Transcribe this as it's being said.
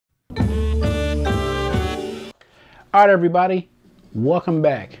All right, everybody, welcome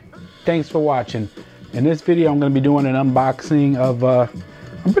back. Thanks for watching. In this video, I'm going to be doing an unboxing of,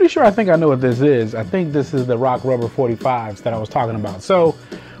 I'm pretty sure I think I know what this is. I think this is the Rock Rubber 45s that I was talking about. So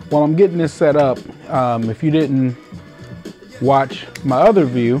while I'm getting this set up, if you didn't watch my other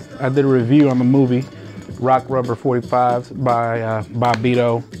view, I did a review on the movie Rock Rubber 45s by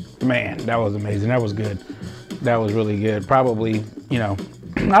Bobbito. Man, that was amazing. That was good. That was really good. Probably, you know,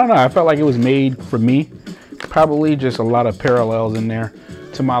 I don't know. I felt like it was made for me. Probably just a lot of parallels in there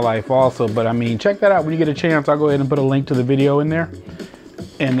to my life also. But I mean, check that out when you get a chance. I'll go ahead and put a link to the video in there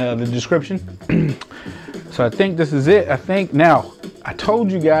in the description. So I think this is it. I think now, I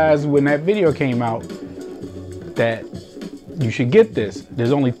told you guys when that video came out that you should get this.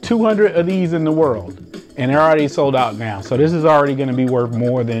 There's only 200 of these in the world and they're already sold out now. So this is already going to be worth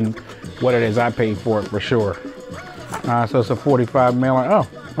more than what it is I paid for it for sure. So it's a 45 mailer. Oh,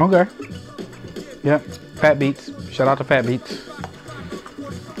 okay. Yep. Fat Beats. Shout out to Fat Beats.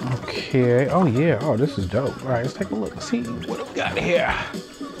 Okay. Oh yeah. Oh, this is dope. All right, let's take a look. Let's see what we got here.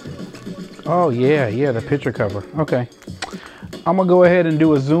 Oh yeah, yeah, the picture cover. Okay. I'm gonna go ahead and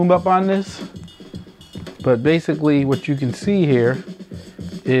do a zoom up on this. But basically, what you can see here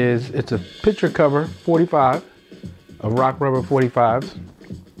is it's a picture cover 45 of Rock Rubber 45s,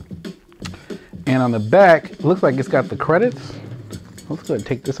 and on the back, it looks like it's got the credits. Let's go ahead and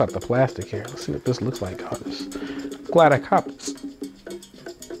take this out the plastic here. Let's see what this looks like. Oh, glad I copped this.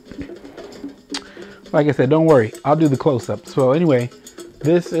 Like I said, don't worry. I'll do the close-up. So anyway,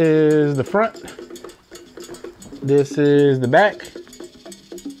 this is the front. This is the back.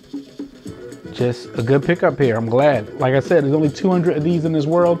 Just a good pickup here. I'm glad. Like I said, there's only 200 of these in this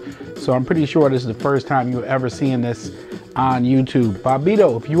world. So I'm pretty sure this is the first time you're ever seeing this on YouTube.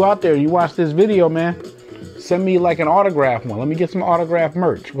 Bobbito, if you out there, you watch this video, man, send me like an autograph one. Let me get some autograph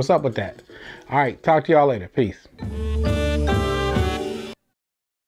merch. What's up with that? All right, talk to y'all later. Peace.